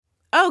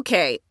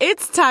Okay,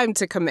 it's time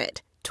to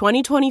commit.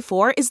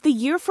 2024 is the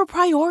year for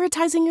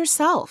prioritizing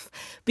yourself.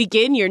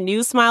 Begin your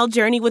new smile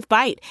journey with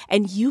Byte,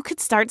 and you could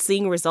start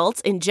seeing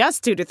results in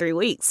just 2 to 3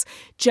 weeks.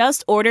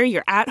 Just order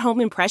your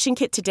at-home impression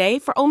kit today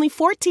for only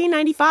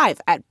 $14.95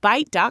 at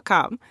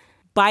Byte.com.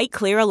 Byte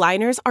Clear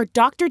aligners are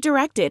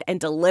doctor-directed and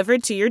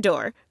delivered to your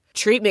door.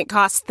 Treatment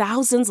costs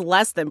thousands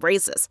less than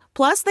braces.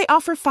 Plus, they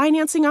offer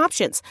financing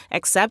options,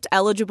 accept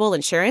eligible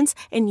insurance,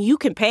 and you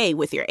can pay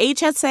with your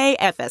HSA,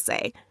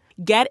 FSA.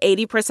 Get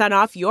 80%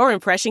 off your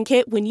impression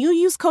kit when you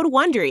use code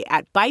WONDERY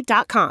at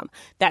Byte.com.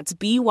 That's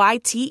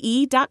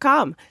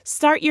BYTE.com.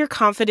 Start your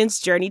confidence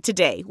journey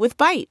today with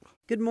Byte.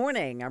 Good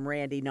morning. I'm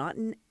Randy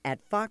Naughton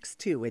at Fox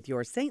 2 with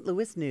your St.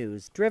 Louis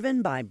news,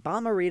 driven by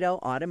Bomarito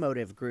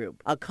Automotive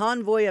Group. A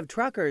convoy of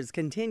truckers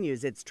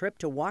continues its trip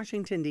to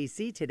Washington,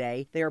 D.C.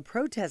 today. They are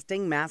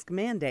protesting mask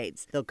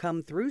mandates. They'll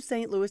come through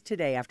St. Louis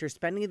today after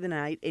spending the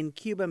night in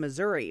Cuba,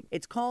 Missouri.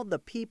 It's called the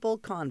People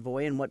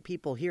Convoy, and what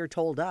people here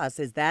told us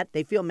is that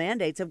they feel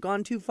mandates have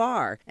gone too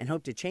far and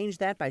hope to change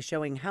that by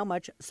showing how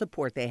much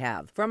support they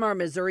have. From our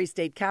Missouri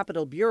State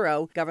Capitol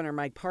Bureau, Governor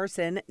Mike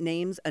Parson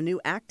names a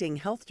new acting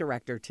health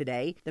director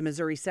today. The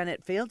Missouri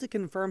Senate failed to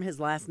confirm his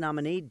last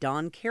nominee,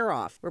 Don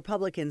Caroff.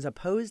 Republicans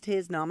opposed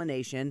his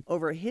nomination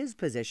over his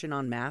position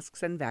on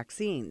masks and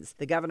vaccines.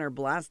 The governor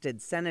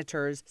blasted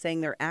senators,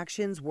 saying their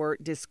actions were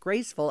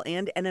disgraceful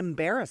and an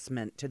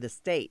embarrassment to the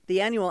state.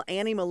 The annual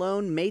Annie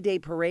Malone May Day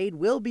Parade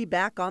will be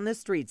back on the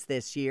streets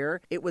this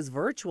year. It was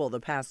virtual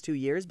the past 2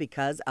 years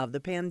because of the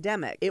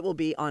pandemic. It will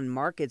be on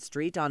Market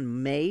Street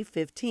on May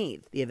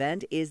 15th. The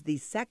event is the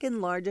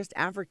second largest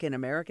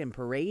African-American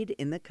parade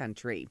in the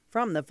country.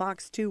 From the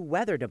Fox 2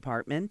 Weather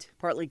Department,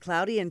 partly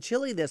cloudy and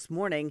chilly this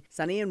morning,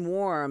 sunny and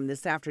warm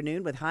this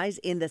afternoon with highs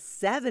in the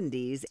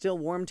 70s. Still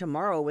warm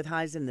tomorrow with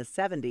highs in the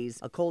 70s.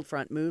 A cold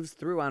front moves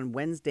through on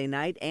Wednesday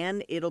night,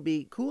 and it'll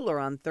be cooler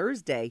on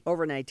Thursday.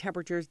 Overnight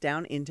temperatures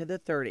down into the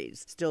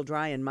 30s. Still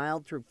dry and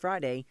mild through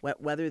Friday.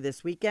 Wet weather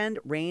this weekend.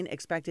 Rain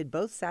expected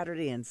both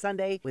Saturday and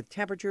Sunday with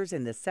temperatures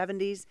in the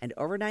 70s and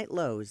overnight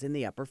lows in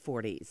the upper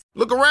 40s.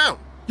 Look around.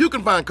 You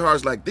can find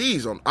cars like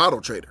these on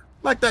AutoTrader.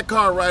 Like that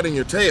car riding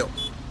your tail.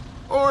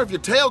 Or if you're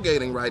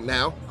tailgating right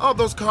now, all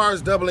those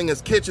cars doubling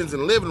as kitchens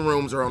and living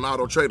rooms are on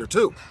AutoTrader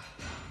too.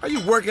 Are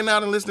you working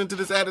out and listening to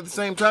this ad at the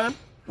same time?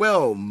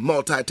 Well,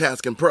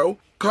 multitasking pro,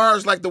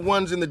 cars like the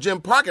ones in the gym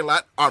parking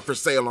lot are for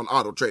sale on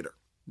AutoTrader.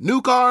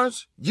 New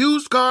cars,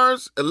 used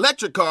cars,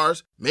 electric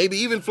cars, maybe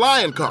even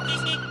flying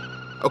cars.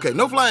 Okay,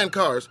 no flying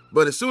cars,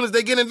 but as soon as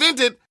they get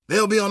invented,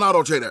 they'll be on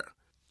AutoTrader.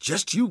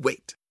 Just you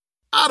wait.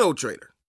 AutoTrader.